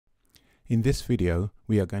In this video,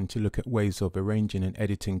 we are going to look at ways of arranging and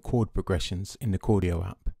editing chord progressions in the Chordio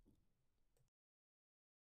app.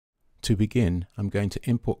 To begin, I'm going to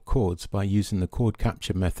import chords by using the chord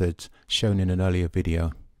capture method shown in an earlier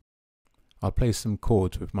video. I'll play some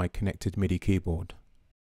chords with my connected MIDI keyboard.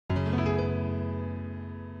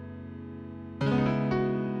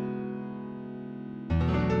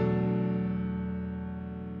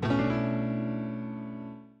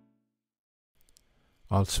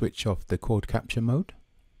 I'll switch off the chord capture mode.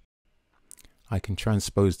 I can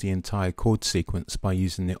transpose the entire chord sequence by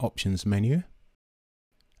using the options menu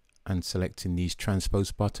and selecting these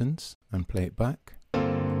transpose buttons and play it back.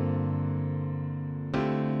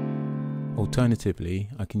 Alternatively,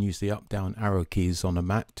 I can use the up-down arrow keys on a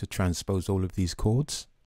Mac to transpose all of these chords.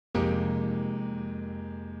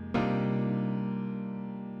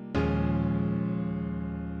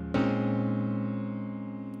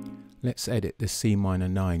 Let's edit the C minor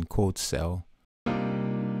 9 chord cell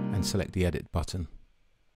and select the edit button.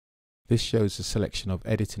 This shows a selection of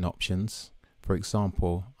editing options. For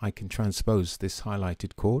example, I can transpose this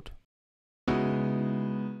highlighted chord.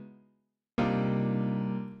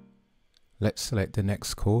 Let's select the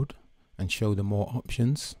next chord and show the more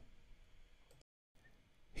options.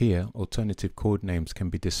 Here, alternative chord names can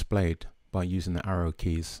be displayed by using the arrow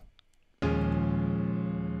keys.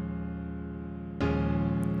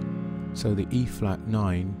 So the E flat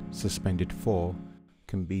 9 suspended 4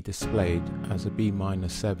 can be displayed as a B minor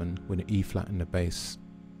 7 with an E flat in the bass.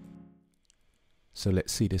 So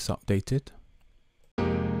let's see this updated.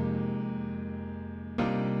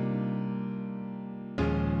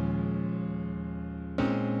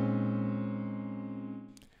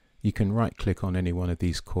 You can right click on any one of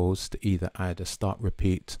these chords to either add a start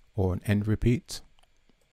repeat or an end repeat.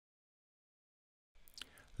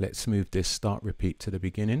 Let's move this start repeat to the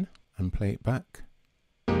beginning and play it back.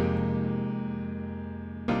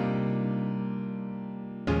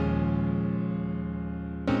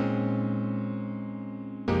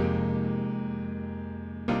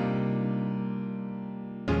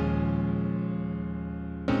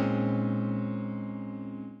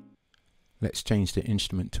 Let's change the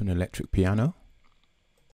instrument to an electric piano.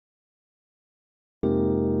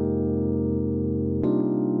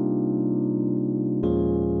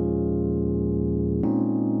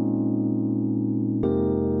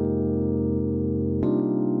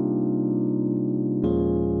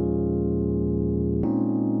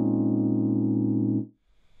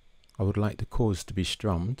 I would like the chords to be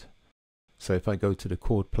strummed, so if I go to the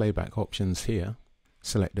chord playback options here,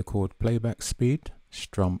 select the chord playback speed,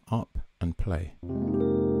 strum up and play.